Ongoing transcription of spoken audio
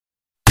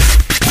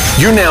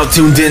You're now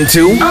tuned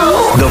into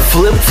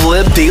the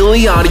Flip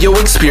Daily Audio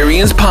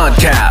Experience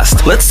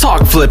Podcast. Let's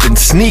talk flipping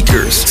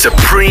sneakers,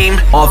 Supreme,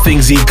 all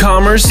things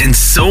e-commerce, and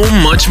so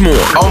much more.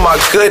 Oh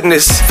my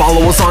goodness.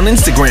 Follow us on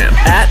Instagram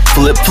at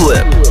Flip.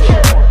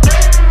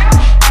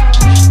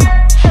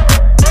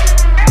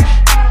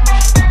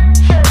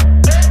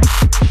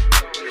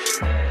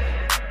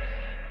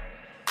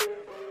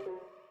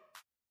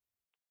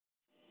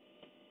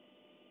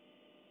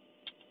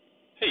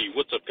 Hey,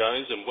 what's up,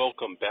 guys, and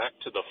welcome back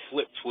to the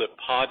Flip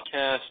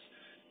Podcast.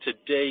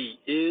 Today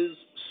is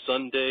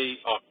Sunday,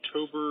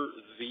 October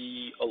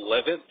the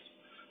 11th.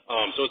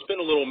 So it's been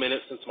a little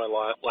minute since my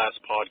last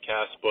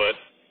podcast, but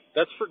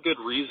that's for good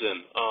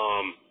reason.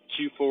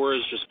 Q4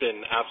 has just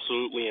been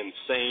absolutely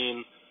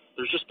insane.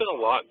 There's just been a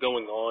lot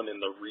going on in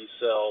the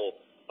resale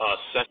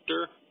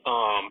sector,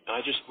 and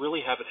I just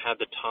really haven't had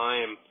the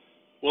time.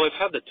 Well, I've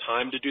had the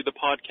time to do the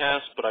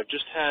podcast, but I've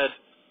just had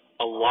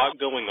a lot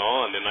going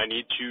on, and I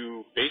need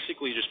to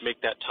basically just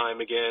make that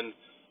time again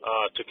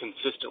to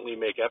consistently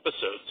make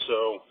episodes.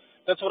 So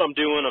that's what I'm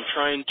doing. I'm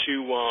trying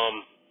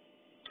to,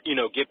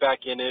 get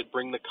back in it,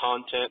 bring the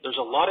content. There's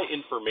a lot of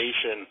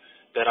information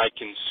that I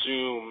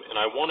consume, and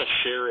I want to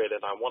share it,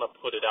 and I want to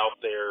put it out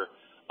there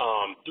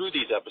through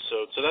these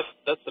episodes. So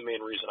that's the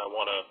main reason I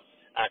want to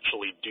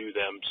actually do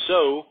them.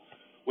 So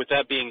with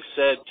that being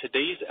said,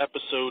 today's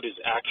episode is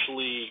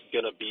actually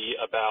going to be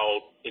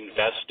about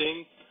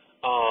investing.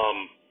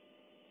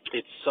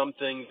 It's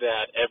something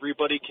that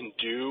everybody can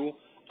do.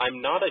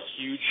 I'm not a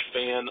huge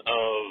fan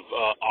of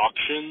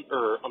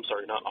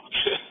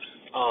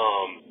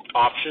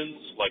options,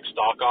 like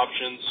stock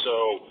options,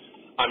 so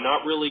I'm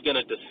not really going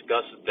to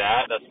discuss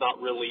that. That's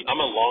not really, I'm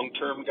a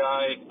long-term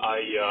guy.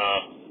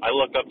 I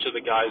look up to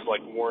the guys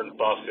like Warren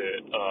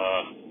Buffett,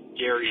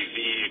 Gary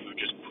Vee, who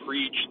just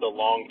preach the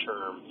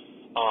long-term.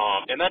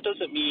 And that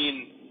doesn't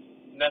mean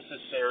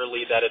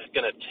necessarily that it's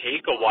going to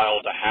take a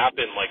while to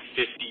happen, like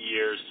 50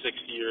 years,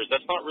 60 years.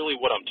 That's not really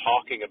what I'm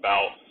talking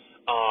about.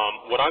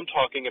 What I'm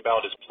talking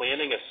about is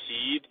planting a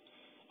seed,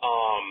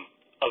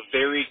 a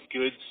very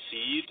good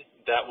seed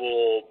that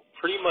will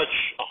pretty much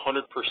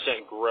 100%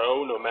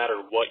 grow no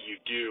matter what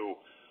you do.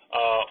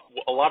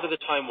 A lot of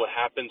the time what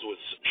happens with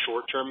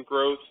short-term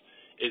growth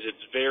is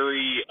it's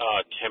very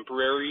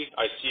temporary.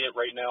 I see it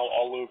right now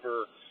all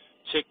over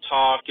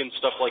TikTok and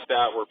stuff like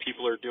that, where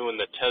people are doing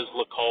the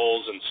Tesla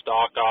calls and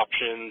stock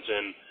options,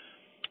 and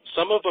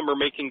some of them are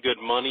making good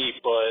money,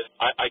 but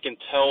I can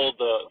tell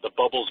the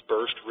bubbles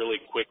burst really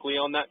quickly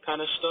on that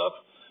kind of stuff.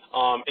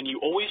 And you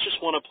always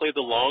just want to play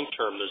the long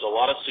term. There's a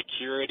lot of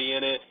security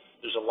in it.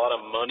 There's a lot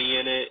of money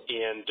in it.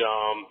 And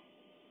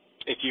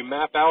if you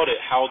map out at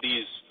how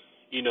these,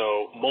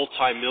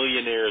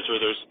 multimillionaires or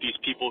these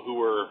people who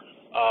are,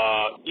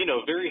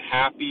 very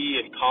happy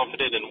and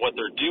confident in what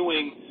they're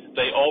doing,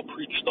 they all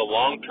preach the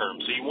long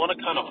term. So you want to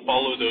kind of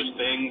follow those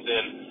things.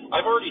 And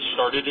I've already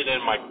started it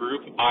in my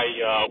group.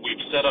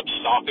 We've set up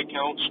stock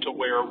accounts to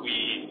where we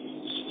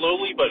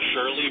slowly but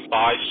surely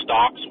buy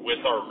stocks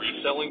with our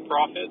reselling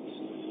profits.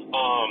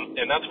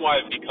 And that's why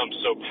I've become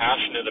so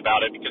passionate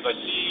about it, because I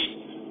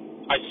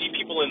see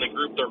people in the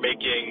group, they're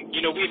making,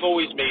 we've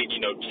always made,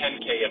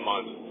 10K a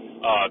month,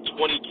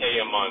 20K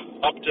a month,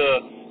 up to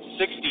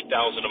 60,000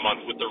 a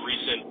month with the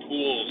recent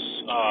pools.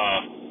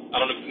 I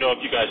don't know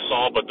if you guys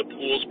saw, but the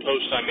pools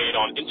post I made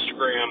on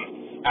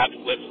Instagram at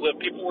Flip,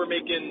 people were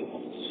making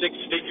six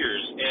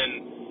figures.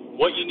 And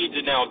what you need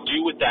to now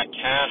do with that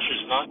cash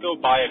is not go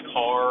buy a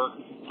car,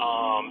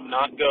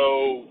 not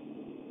go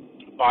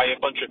buy a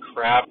bunch of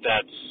crap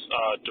that's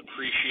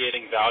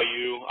depreciating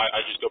value.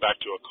 I just go back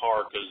to a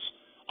car because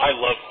I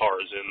love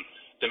cars, and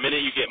the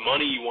minute you get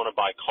money, you want to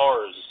buy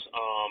cars.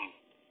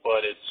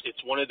 But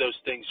it's one of those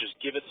things.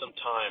 Just give it some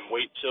time.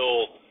 Wait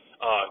till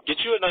get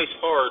you a nice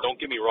car. Don't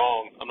get me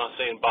wrong. I'm not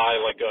saying buy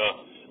like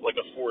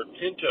a Ford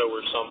Pinto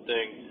or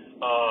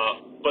something.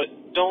 But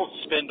don't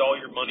spend all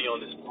your money on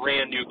this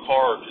brand new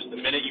car, because the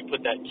minute you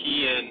put that key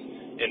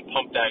in and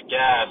pump that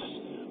gas,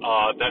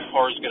 that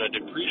car is going to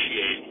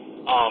depreciate.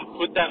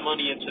 Put that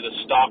money into the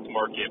stock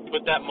market.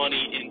 Put that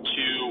money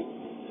into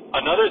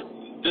another.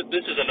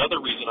 This is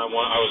another reason I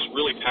was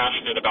really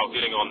passionate about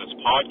getting on this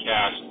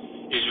podcast.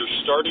 Is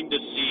you're starting to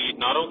see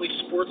not only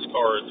sports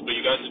cards, but you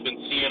guys have been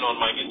seeing on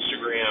my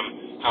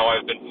Instagram how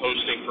I've been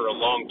posting for a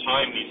long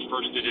time these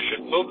first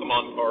edition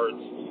Pokemon cards.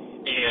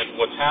 And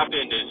what's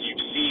happened is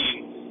you've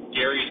seen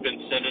Gary's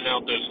been sending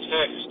out those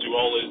texts to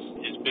all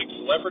his big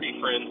celebrity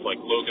friends like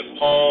Logan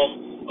Paul,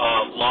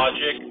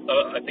 Logic,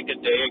 I think a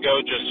day ago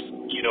just,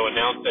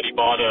 announced that he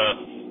bought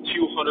a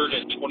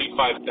 $225,000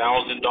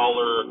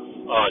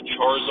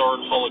 Charizard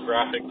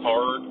holographic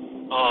card.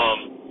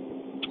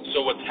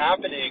 So what's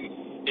happening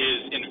is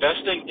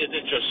investing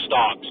isn't just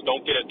stocks.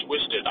 Don't get it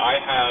twisted. I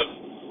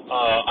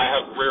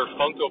have rare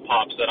Funko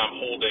Pops that I'm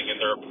holding,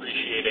 and they're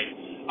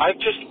appreciating. I've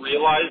just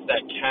realized that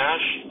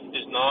cash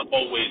is not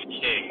always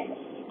king.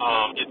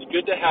 It's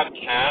good to have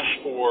cash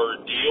for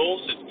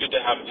deals. It's good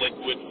to have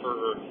liquid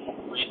for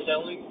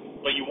reselling.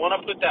 But you want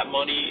to put that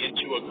money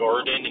into a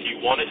garden, and you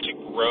want it to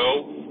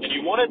grow. and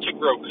you want it to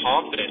grow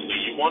confidently.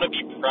 You want to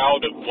be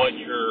proud of what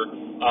you're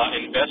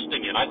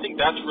investing in. I think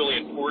that's really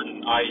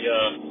important.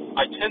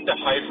 I tend to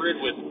hybrid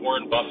with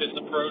Warren Buffett's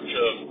approach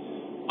of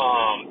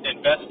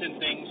invest in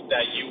things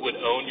that you would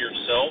own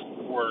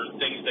yourself or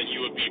things that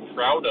you would be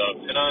proud of.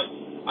 And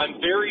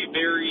I'm very,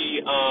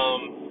 very,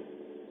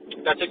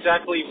 that's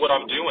exactly what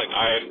I'm doing.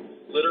 I'm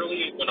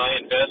literally, when I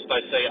invest,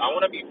 I say I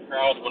want to be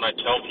proud when I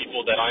tell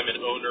people that I'm an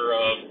owner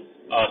of,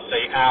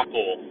 say,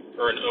 Apple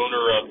or an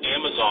owner of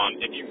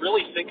Amazon. If you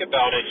really think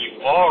about it,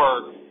 you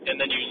are, and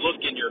then you look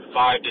in your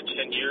 5 to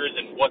 10 years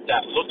and what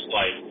that looks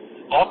like.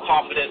 I'll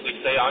confidently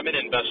say I'm an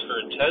investor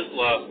in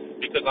Tesla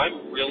because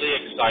I'm really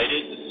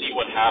excited to see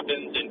what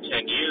happens in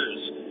 10 years.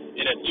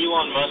 And if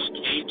Elon Musk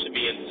came to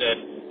me and said,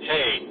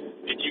 hey,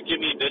 if you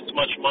give me this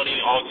much money,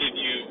 I'll give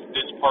you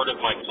this part of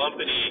my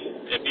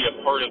company and be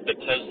a part of the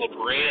Tesla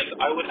brand,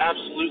 I would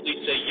absolutely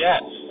say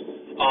yes.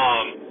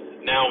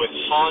 Now, if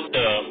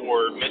Honda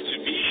or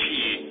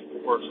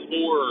Mitsubishi or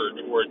Ford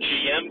or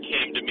GM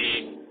came to me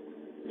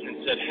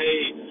and said, hey,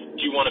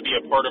 do you want to be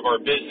a part of our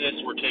business?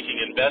 We're taking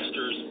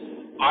investors.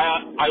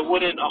 I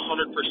wouldn't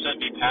 100%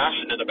 be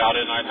passionate about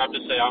it, and I'd have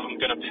to say I'm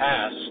going to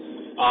pass.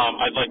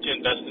 I'd like to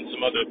invest in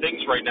some other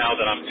things right now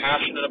that I'm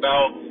passionate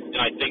about,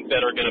 and I think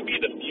that are going to be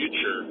the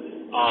future.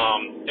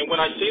 And when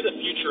I say the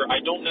future,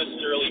 I don't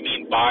necessarily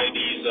mean buy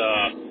these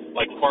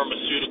like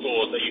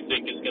pharmaceuticals that you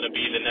think is going to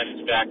be the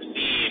next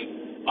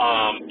vaccine.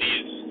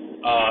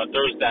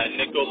 There was that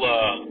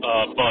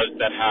Nikola buzz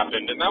that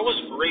happened, and that was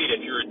great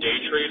if you're a day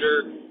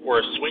trader or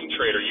a swing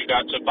trader. You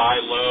got to buy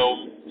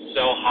low,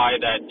 sell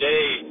high that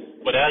day.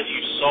 But as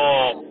you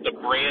saw, the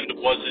brand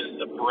wasn't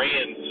the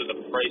brand, so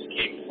the price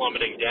came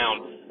plummeting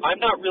down. I'm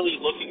not really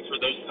looking for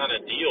those kind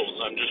of deals.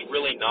 I'm just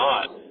really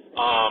not.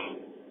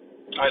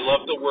 I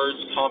love the words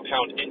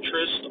compound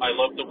interest. I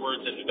love the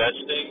words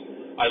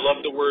investing. I love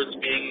the words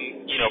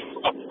being,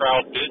 a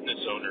proud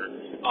business owner.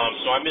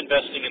 So I'm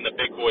investing in the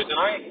big boys. And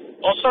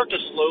I'll start to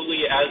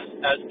slowly,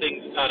 as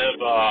things kind of,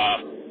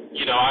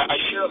 I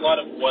share a lot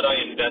of what I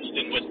invest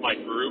in with my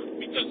group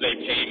because they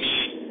pay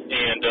me.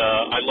 And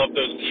I love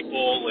those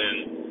people,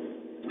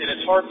 and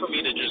it's hard for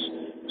me to just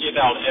give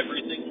out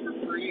everything for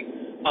free.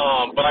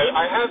 But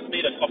I have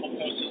made a couple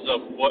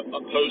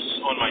posts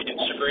on my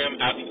Instagram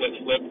at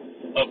FlipFlip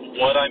of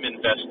what I'm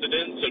invested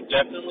in. So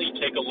definitely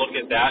take a look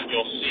at that.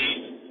 You'll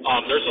see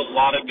there's a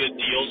lot of good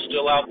deals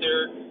still out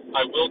there.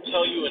 I will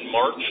tell you, in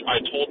March, I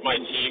told my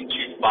team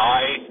to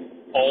buy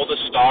all the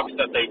stocks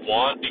that they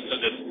want because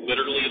it's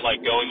literally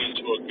like going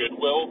into a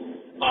Goodwill.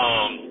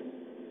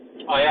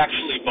 I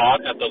actually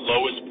bought at the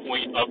lowest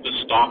point of the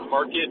stock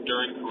market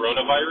during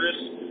coronavirus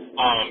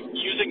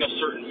using a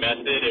certain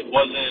method.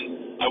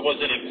 I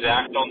wasn't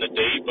exact on the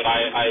date, but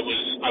I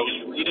was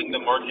reading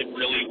the market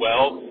really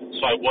well,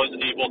 so I was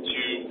able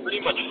to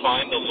pretty much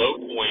find the low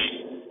point,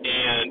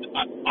 and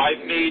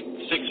I've made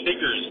 6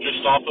 figures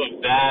just off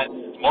of that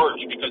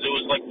March because it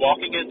was like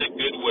walking into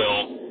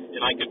Goodwill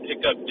and I could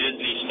pick up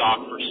Disney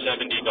stock for $70.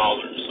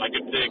 I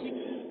could pick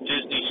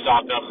Disney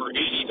stock up for $80,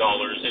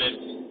 and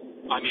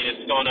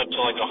it's gone up to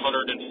like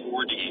 140.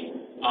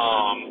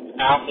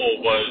 Apple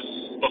was,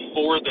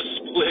 before the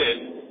split,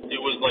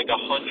 it was like 100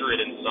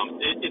 and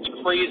something. It's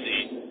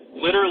crazy.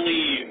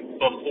 Literally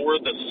before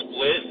the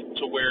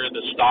split, to where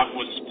the stock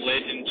was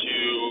split into,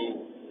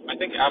 I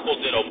think Apple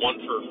did a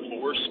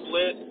 1-for-4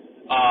 split.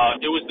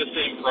 It was the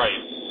same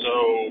price. So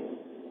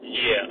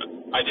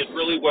yeah, I did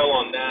really well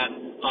on that.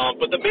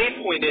 But the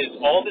main point is,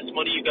 all this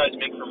money you guys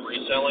make from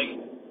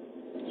reselling,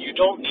 you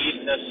don't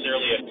need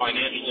necessarily a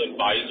financial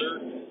advisor.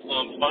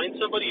 Find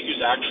somebody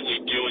who's actually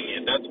doing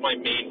it. That's my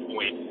main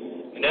point.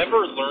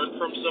 Never learn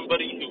from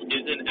somebody who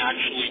isn't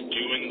actually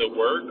doing the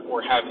work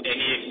or have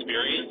any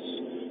experience.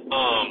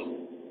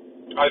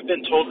 I've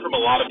been told from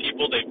a lot of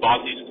people they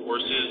bought these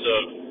courses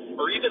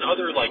or even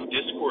other like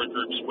Discord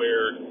groups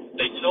where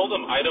they tell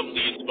them item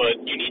leads, but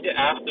you need to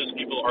ask those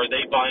people, are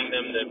they buying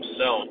them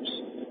themselves?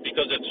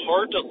 Because it's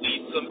hard to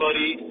lead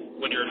somebody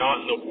when you're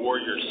not in the war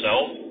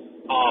yourself.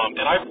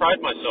 And I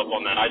pride myself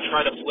on that. I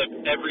try to flip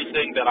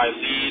everything that I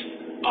lead.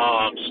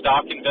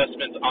 Stock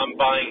investments, I'm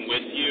buying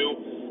with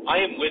you. I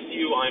am with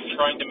you. I'm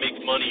trying to make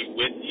money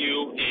with you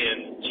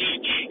and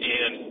teach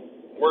and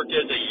work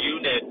as a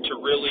unit to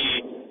really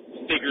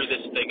figure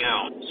this thing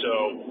out. So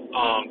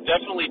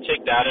definitely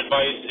take that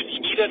advice. If you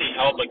need any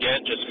help,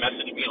 again, just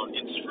message me on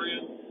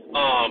Instagram.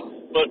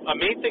 But a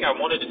main thing I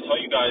wanted to tell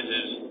you guys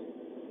is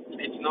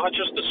it's not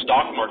just the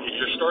stock market.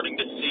 You're starting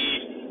to see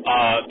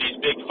these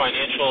big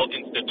financial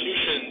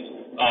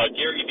institutions.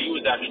 Gary Vee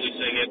was actually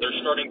saying it.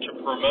 They're starting to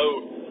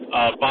promote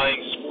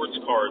buying sports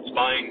cards,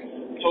 buying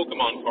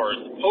Pokemon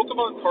cards.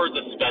 Pokemon cards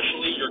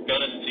especially, you're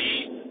going to see,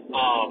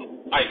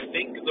 I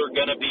think they're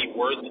going to be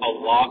worth a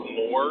lot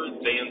more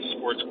than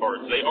sports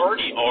cards. They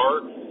already are.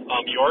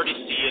 You already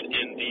see it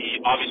in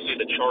obviously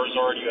the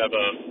Charizard. You have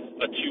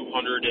a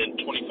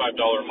 $225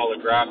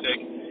 holographic.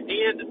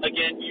 And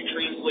again, you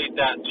translate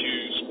that to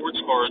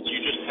sports cards. You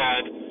just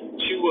had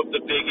 2 of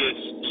the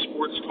biggest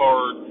sports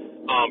card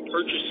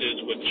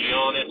purchases with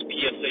Giannis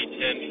PSA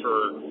 10 for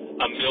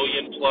 $1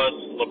 million plus,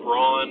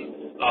 LeBron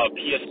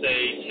PSA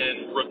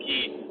 10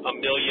 rookie,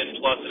 $1 million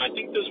plus, and I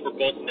think those were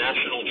both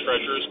National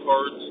Treasures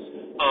cards.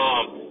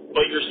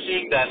 But you're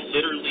seeing that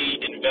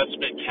literally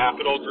investment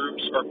capital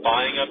groups are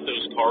buying up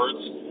those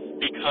cards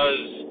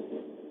because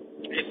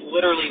it's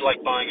literally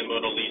like buying a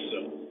Mona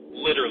Lisa.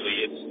 Literally,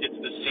 it's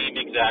the same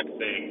exact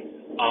thing.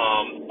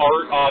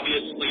 Art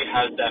obviously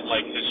has that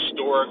like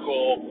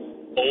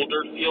historical,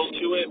 older feel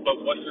to it, but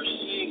what you're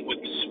seeing with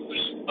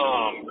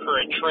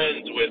current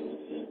trends, with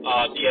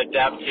the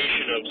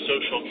adaptation of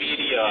social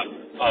media,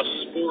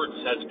 sports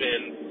has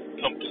been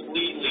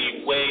completely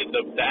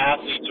the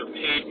athletes are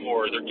paid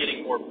more, they're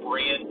getting more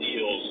brand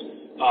deals,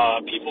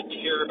 people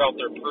care about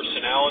their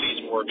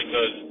personalities more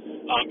because,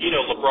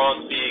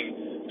 LeBron's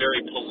being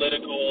very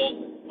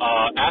political.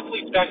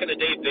 Athletes back in the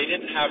day, they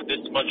didn't have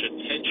this much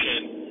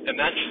attention, and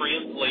that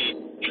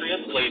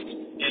translates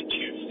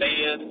into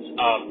fans,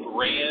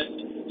 brand,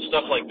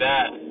 stuff like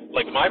that.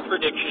 Like, my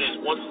prediction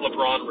is once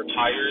LeBron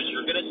retires,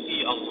 you're going to see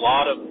a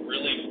lot of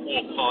really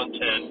cool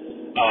content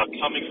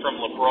coming from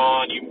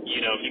LeBron.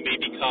 He may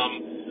become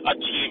a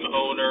team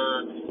owner.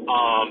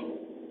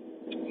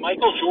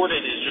 Michael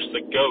Jordan is just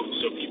the GOAT,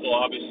 so people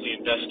obviously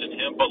invest in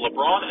him. But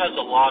LeBron has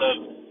a lot of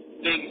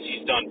things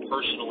he's done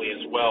personally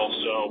as well,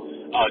 so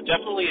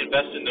definitely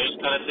invest in those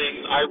kind of things.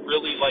 I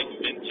really like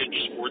vintage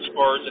sports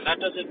cards, and that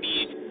doesn't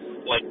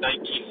mean like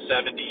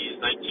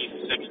 1970s,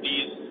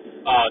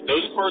 1960s.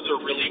 Those cards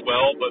are really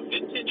well, but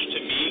vintage to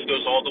me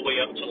goes all the way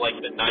up to like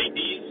the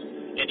 90s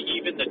and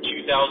even the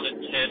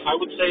 2010. I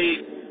would say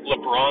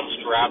LeBron's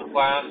draft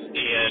class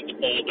and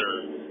older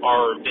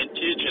are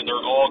vintage, and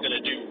they're all going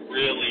to do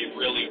really,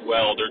 really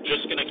well. They're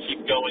just going to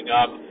keep going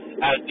up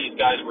as these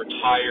guys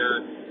retire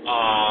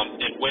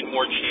and win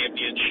more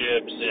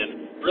championships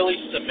and really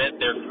cement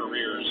their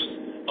careers.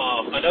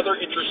 Another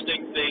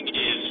interesting thing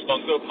is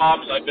Funko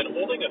Pops. I've been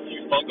holding a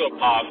few Funko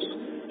Pops,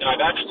 and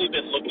I've actually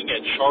been looking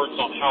at charts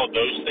on how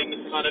those things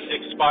kind of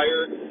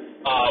expire.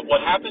 What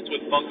happens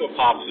with Funko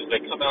Pops is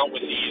they come out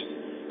with these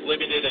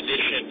limited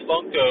edition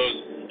Funkos,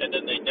 and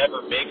then they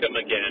never make them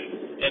again.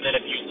 And then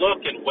if you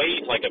look and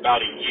wait like about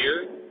a year,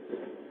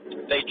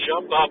 they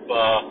jump up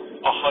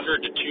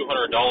 $100 to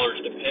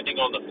 $200 depending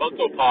on the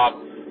Funko Pop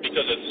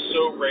because it's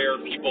so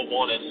rare, people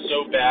want it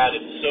so bad,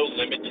 it's so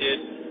limited.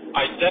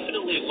 I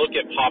definitely look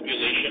at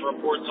population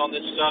reports on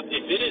this stuff.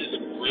 If it is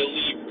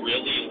really,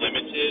 really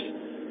limited,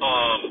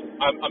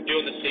 I'm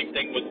doing the same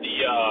thing with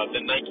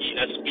the Nike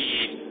SB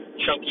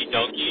Chunky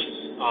Dunkies.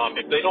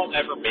 If they don't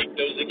ever make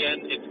those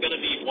again, it's going to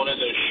be one of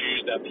those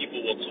shoes that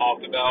people will talk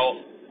about,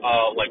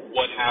 like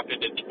what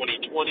happened in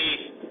 2020.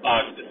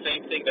 It's the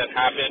same thing that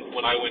happened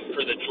when I went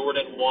for the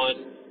Jordan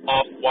 1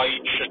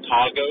 Off-White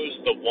Chicago's,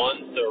 the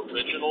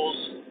originals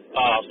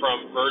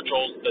from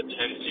Virgil's, the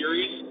 10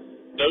 series.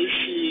 Those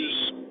shoes,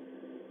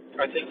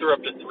 I think they're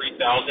up to $3,000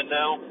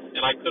 now,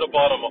 and I could have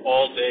bought them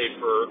all day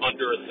for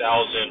under $1,000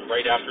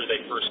 right after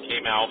they first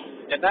came out,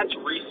 and that's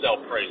resale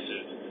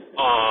prices.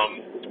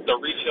 The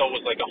retail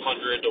was like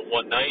 $100 to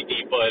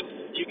 $190, but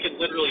you can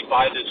literally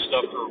buy this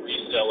stuff for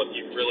resale if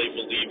you really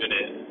believe in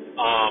it.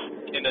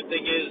 And the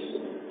thing is,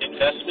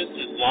 investments,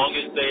 as long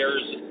as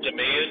there's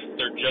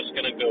demand, they're just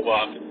going to go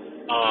up.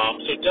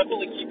 So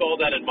definitely keep all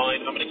that in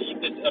mind. I'm going to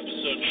keep this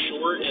episode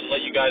short and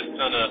let you guys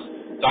kind of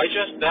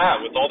digest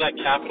that with all that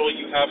capital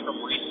you have from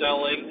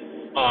reselling.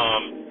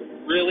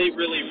 Really,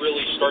 really,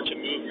 really start to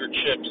move your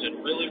chips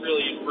and really,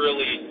 really,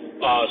 really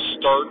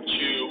start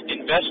to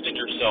invest in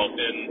yourself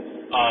and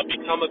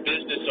become a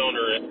business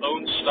owner and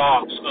own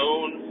stocks,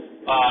 own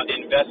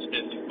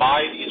investments,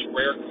 buy these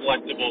rare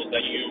collectibles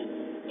that you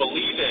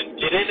believe in.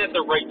 Get in at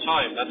the right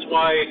time. That's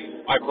why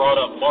I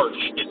brought up March.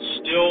 It's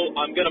still,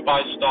 I'm going to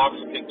buy stocks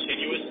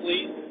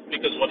continuously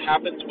because what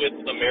happens with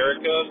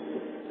America,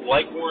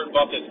 like Warren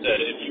Buffett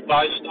said, if you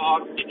buy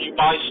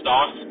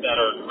stocks that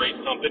are great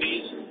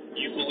companies,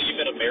 you believe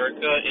in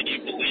America and you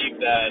believe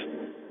that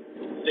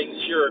things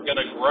here are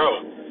going to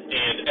grow.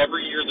 And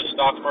every year the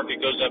stock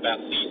market goes up at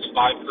least 5%,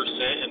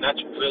 and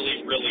that's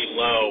really, really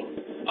low.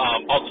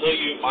 I'll tell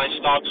you, my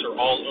stocks are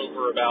all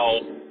over about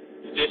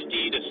 50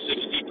 to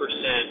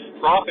 60%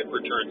 profit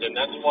returns, and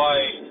that's why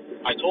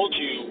I told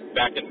you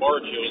back in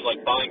March it was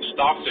like buying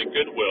stocks at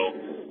Goodwill.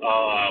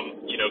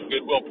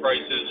 Goodwill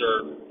prices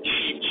are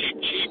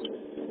cheap,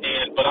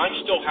 but I'm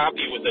still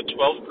happy with a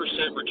 12%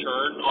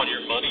 return on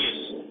your money.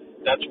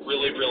 That's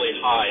really, really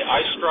high. I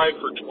strive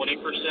for 20%.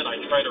 I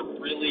try to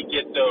really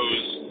get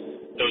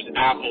those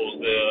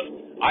apples.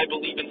 I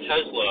believe in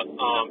Tesla,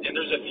 and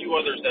there's a few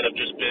others that have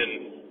just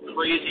been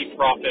crazy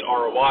profit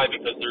ROI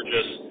because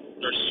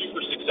they're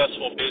super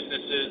successful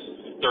businesses.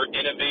 They're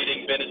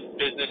innovating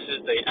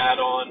businesses. They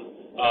add on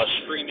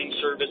streaming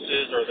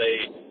services, or they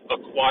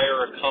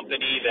acquire a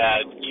company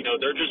that,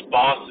 they're just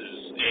bosses,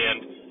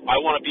 and I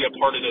want to be a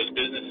part of those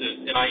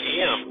businesses, and I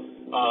am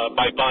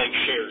by buying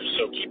shares.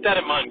 So keep that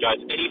in mind,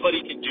 guys.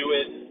 Anybody can do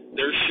it.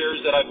 There's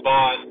shares that I've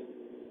bought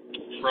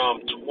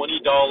from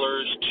 $20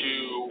 to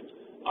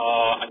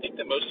I think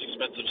the most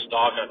expensive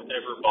stock I've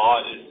ever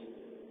bought is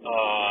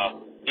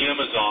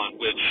Amazon,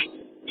 which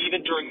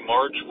even during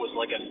March was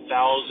like $1,000,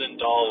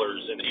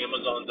 and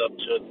Amazon's up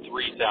to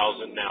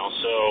 $3,000 now.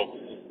 So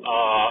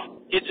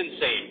it's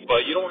insane.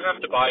 But you don't have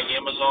to buy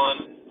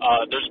Amazon.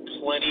 There's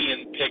plenty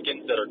in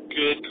Pickens that are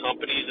good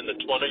companies in the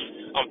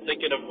 20. I'm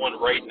thinking of one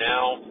right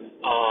now,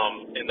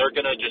 and they're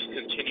going to just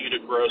continue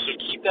to grow. So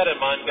keep that in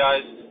mind,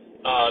 guys.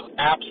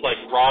 Apps like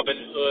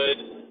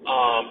Robinhood,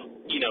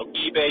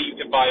 eBay, you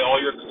can buy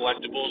all your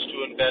collectibles to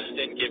invest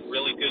in, get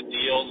really good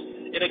deals.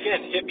 And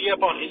again, hit me up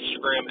on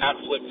Instagram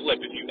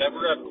 @FlipFlip. If you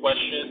ever have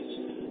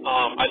questions,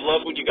 I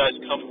love when you guys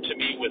come to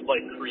me with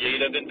like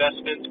creative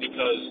investments,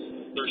 because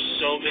there's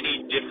so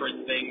many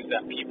different things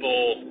that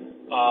people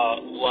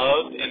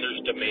love and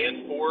there's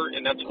demand for,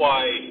 and that's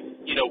why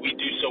we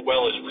do so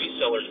well as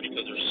resellers,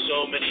 because there's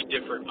so many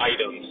different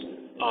items.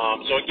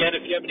 So again,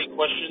 if you have any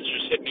questions,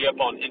 just hit me up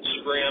on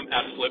Instagram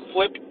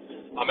 @FlipFlip.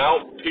 I'm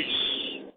out. Peace.